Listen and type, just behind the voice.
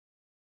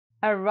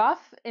A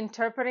rough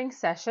interpreting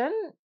session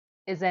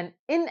is an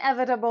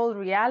inevitable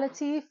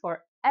reality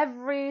for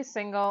every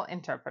single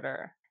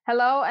interpreter.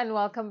 Hello and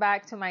welcome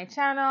back to my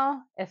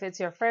channel. If it's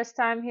your first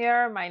time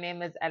here, my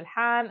name is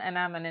Elhan and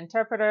I'm an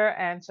interpreter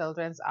and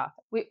children's author.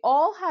 We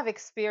all have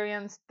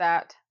experienced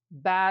that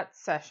bad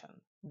session,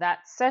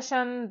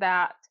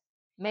 that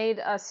made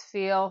us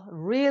feel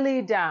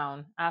really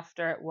down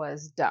after it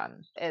was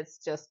done. It's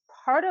just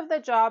part of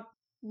the job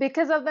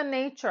because of the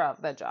nature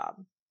of the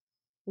job.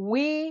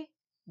 We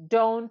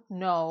don't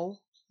know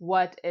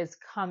what is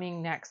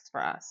coming next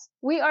for us.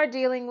 We are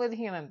dealing with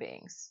human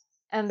beings,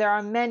 and there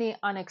are many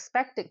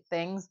unexpected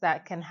things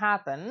that can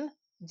happen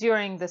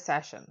during the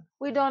session.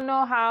 We don't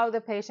know how the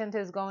patient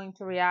is going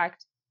to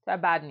react to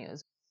bad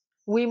news.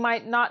 We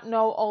might not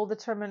know all the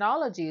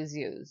terminologies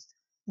used.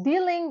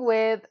 Dealing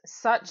with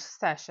such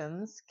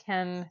sessions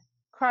can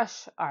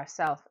crush our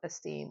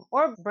self-esteem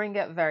or bring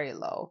it very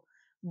low.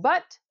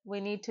 But we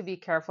need to be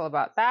careful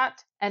about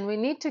that, and we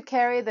need to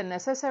carry the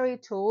necessary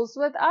tools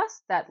with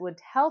us that would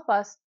help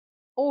us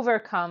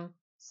overcome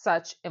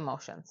such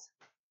emotions.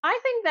 I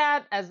think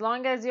that as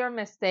long as your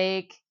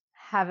mistake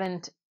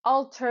haven't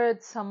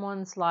altered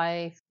someone's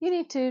life, you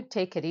need to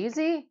take it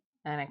easy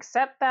and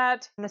accept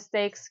that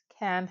mistakes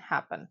can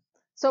happen.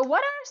 So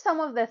what are some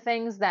of the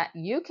things that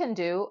you can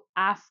do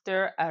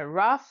after a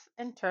rough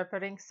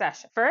interpreting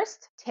session?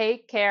 First,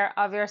 take care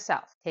of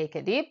yourself. Take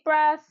a deep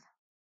breath.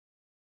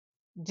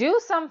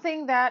 Do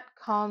something that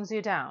calms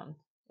you down.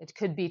 It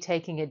could be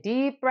taking a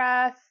deep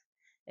breath.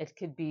 It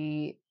could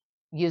be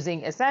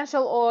using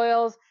essential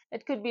oils.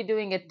 It could be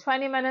doing a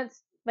 20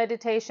 minutes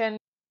meditation.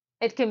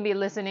 It can be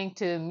listening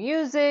to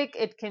music.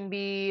 It can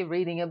be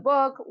reading a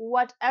book.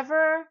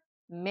 Whatever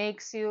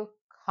makes you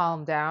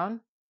calm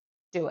down,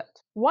 do it.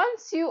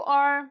 Once you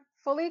are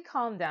fully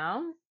calmed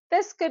down,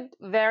 this could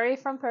vary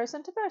from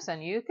person to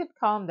person. You could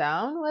calm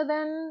down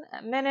within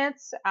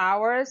minutes,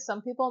 hours.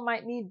 Some people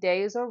might need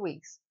days or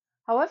weeks.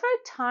 However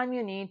time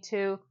you need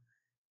to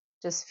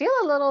just feel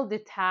a little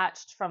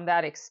detached from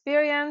that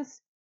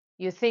experience.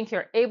 You think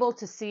you're able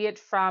to see it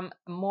from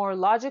a more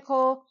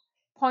logical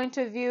point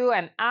of view,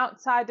 an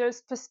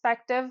outsider's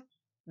perspective,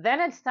 then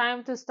it's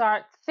time to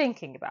start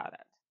thinking about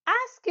it.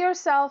 Ask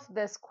yourself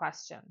this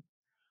question.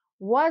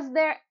 Was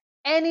there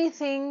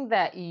anything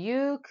that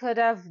you could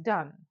have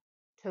done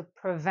to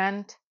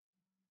prevent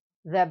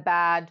the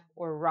bad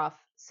or rough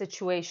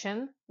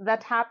situation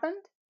that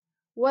happened?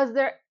 Was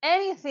there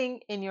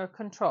anything in your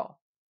control?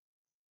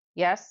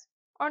 Yes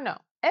or no?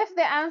 If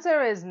the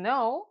answer is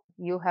no,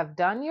 you have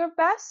done your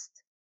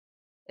best.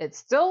 It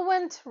still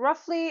went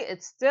roughly,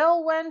 it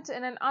still went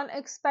in an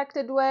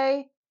unexpected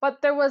way,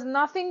 but there was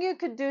nothing you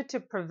could do to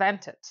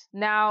prevent it.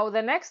 Now,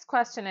 the next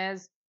question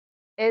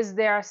is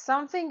there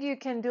something you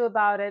can do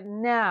about it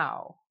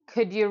now?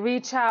 Could you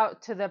reach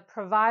out to the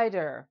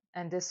provider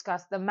and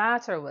discuss the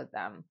matter with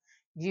them?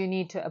 Do you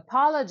need to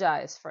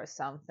apologize for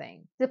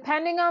something?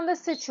 Depending on the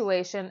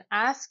situation,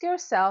 ask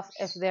yourself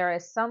if there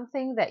is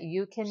something that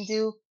you can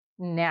do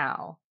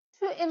now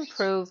to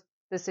improve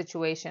the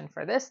situation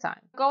for this time.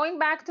 Going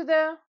back to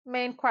the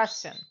main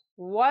question,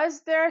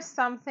 was there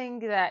something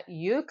that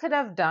you could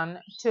have done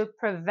to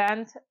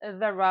prevent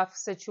the rough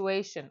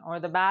situation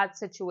or the bad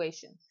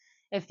situation?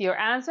 If your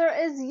answer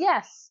is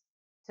yes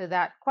to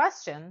that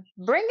question,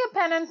 bring a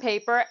pen and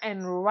paper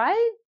and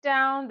write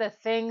down the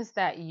things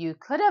that you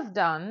could have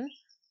done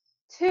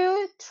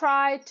to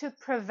try to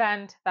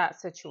prevent that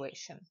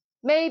situation.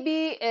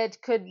 Maybe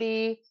it could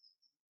be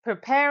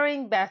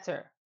preparing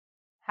better,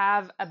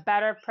 have a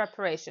better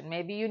preparation.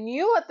 Maybe you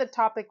knew what the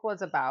topic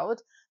was about,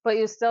 but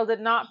you still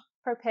did not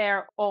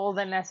prepare all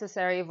the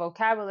necessary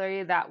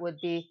vocabulary that would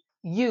be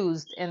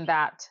used in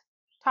that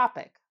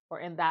topic or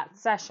in that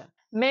session.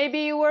 Maybe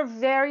you were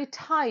very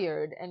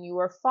tired and you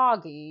were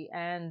foggy,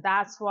 and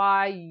that's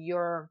why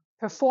your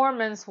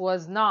performance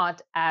was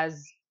not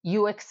as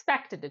you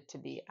expected it to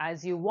be,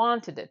 as you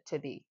wanted it to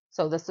be.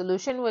 So the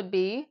solution would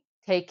be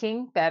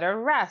taking better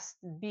rest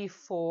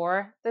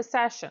before the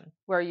session.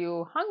 Were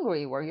you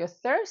hungry? Were you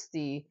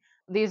thirsty?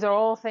 These are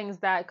all things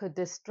that could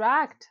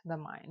distract the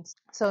mind.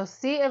 So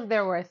see if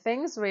there were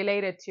things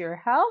related to your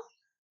health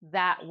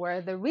that were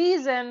the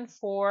reason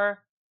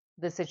for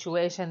the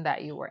situation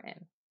that you were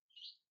in.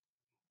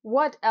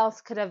 What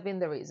else could have been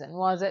the reason?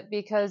 Was it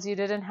because you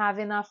didn't have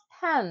enough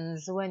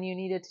pens when you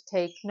needed to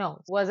take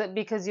notes? Was it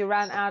because you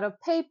ran out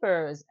of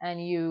papers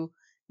and you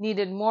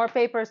needed more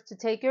papers to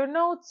take your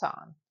notes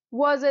on?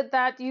 Was it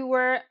that you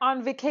were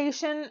on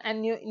vacation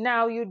and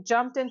now you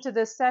jumped into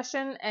this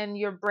session and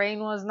your brain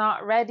was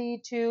not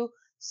ready to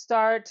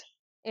start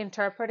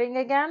interpreting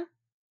again?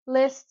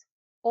 List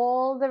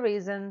all the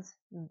reasons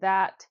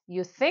that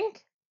you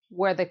think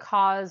were the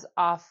cause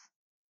of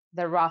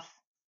the rough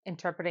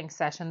interpreting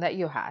session that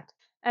you had.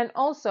 And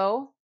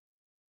also,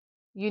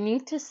 you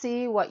need to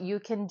see what you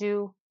can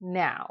do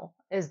now.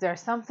 Is there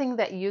something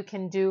that you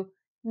can do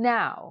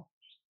now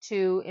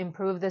to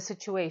improve the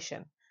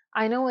situation?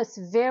 I know it's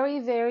very,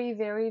 very,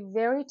 very,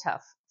 very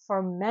tough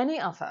for many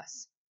of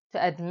us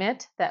to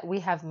admit that we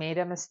have made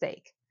a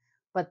mistake,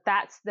 but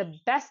that's the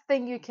best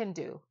thing you can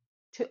do.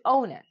 to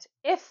own it.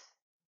 If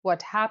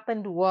what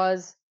happened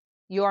was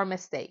your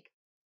mistake,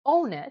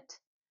 own it,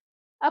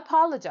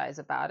 apologize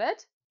about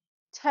it,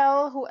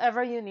 tell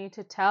whoever you need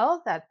to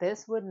tell that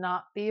this would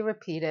not be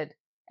repeated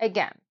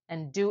again,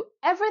 and do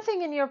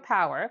everything in your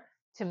power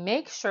to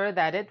make sure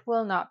that it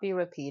will not be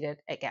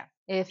repeated again.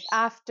 If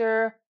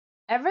after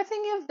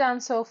everything you've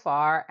done so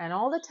far and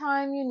all the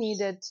time you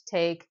needed to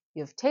take,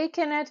 you've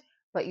taken it,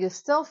 but you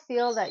still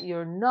feel that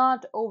you're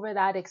not over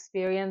that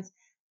experience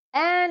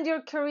and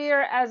your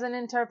career as an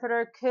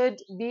interpreter could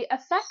be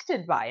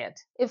affected by it.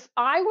 If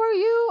I were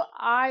you,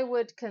 I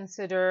would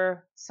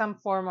consider some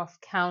form of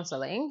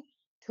counseling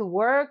to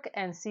work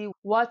and see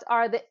what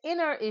are the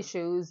inner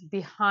issues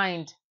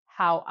behind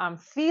how I'm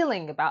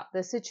feeling about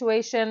the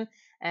situation,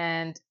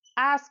 and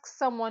ask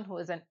someone who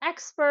is an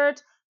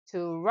expert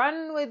to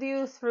run with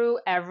you through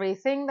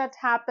everything that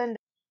happened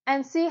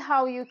and see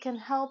how you can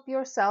help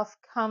yourself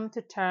come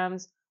to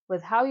terms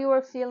with how you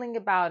are feeling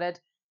about it,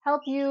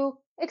 help you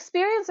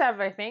experience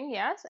everything,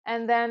 yes,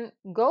 and then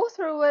go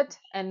through it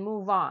and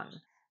move on,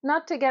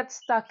 not to get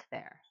stuck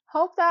there.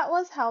 Hope that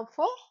was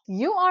helpful.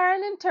 You are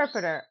an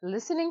interpreter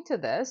listening to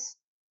this.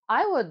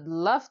 I would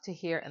love to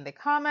hear in the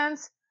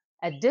comments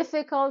a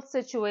difficult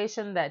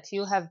situation that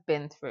you have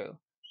been through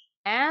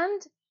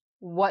and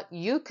what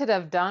you could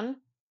have done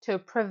to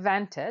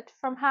prevent it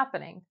from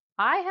happening.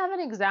 I have an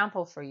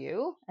example for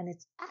you, and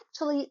it's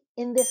actually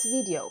in this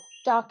video,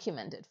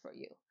 documented for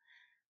you,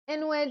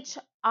 in which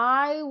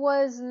I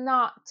was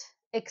not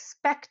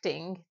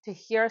expecting to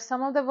hear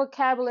some of the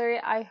vocabulary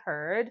I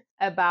heard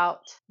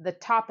about the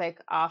topic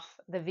of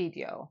the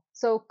video.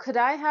 So could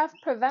I have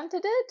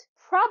prevented it?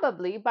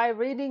 Probably by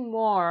reading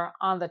more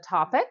on the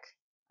topic.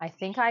 I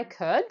think I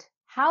could.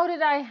 How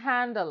did I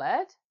handle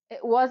it? It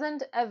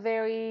wasn't a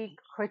very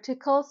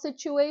critical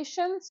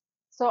situation.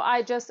 So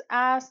I just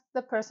asked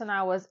the person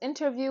I was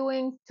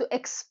interviewing to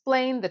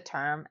explain the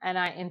term, and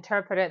I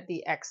interpreted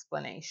the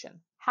explanation.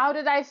 How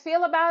did I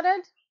feel about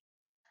it?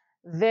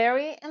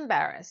 Very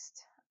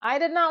embarrassed. I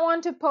did not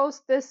want to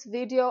post this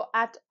video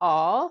at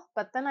all,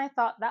 but then I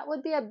thought that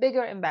would be a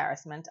bigger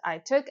embarrassment. I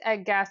took a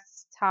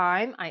guest's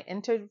time, I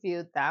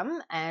interviewed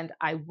them, and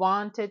I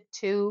wanted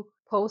to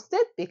post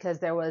it because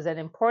there was an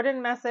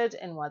important message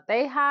in what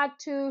they had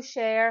to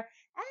share.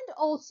 And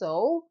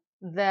also,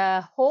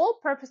 the whole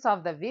purpose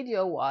of the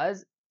video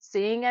was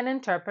seeing an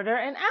interpreter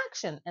in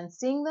action, and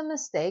seeing the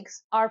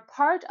mistakes are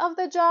part of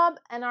the job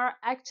and are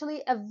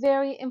actually a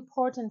very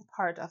important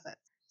part of it.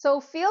 So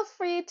feel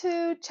free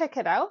to check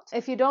it out.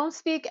 If you don't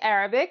speak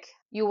Arabic,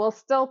 you will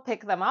still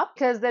pick them up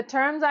because the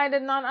terms I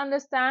did not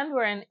understand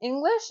were in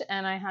English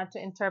and I had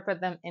to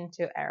interpret them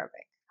into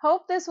Arabic.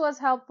 Hope this was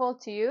helpful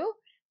to you.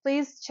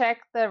 Please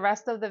check the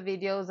rest of the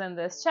videos in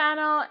this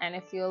channel, and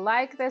if you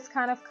like this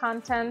kind of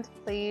content,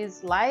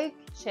 please like,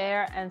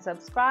 share, and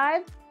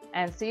subscribe,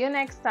 and see you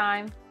next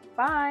time.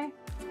 Bye!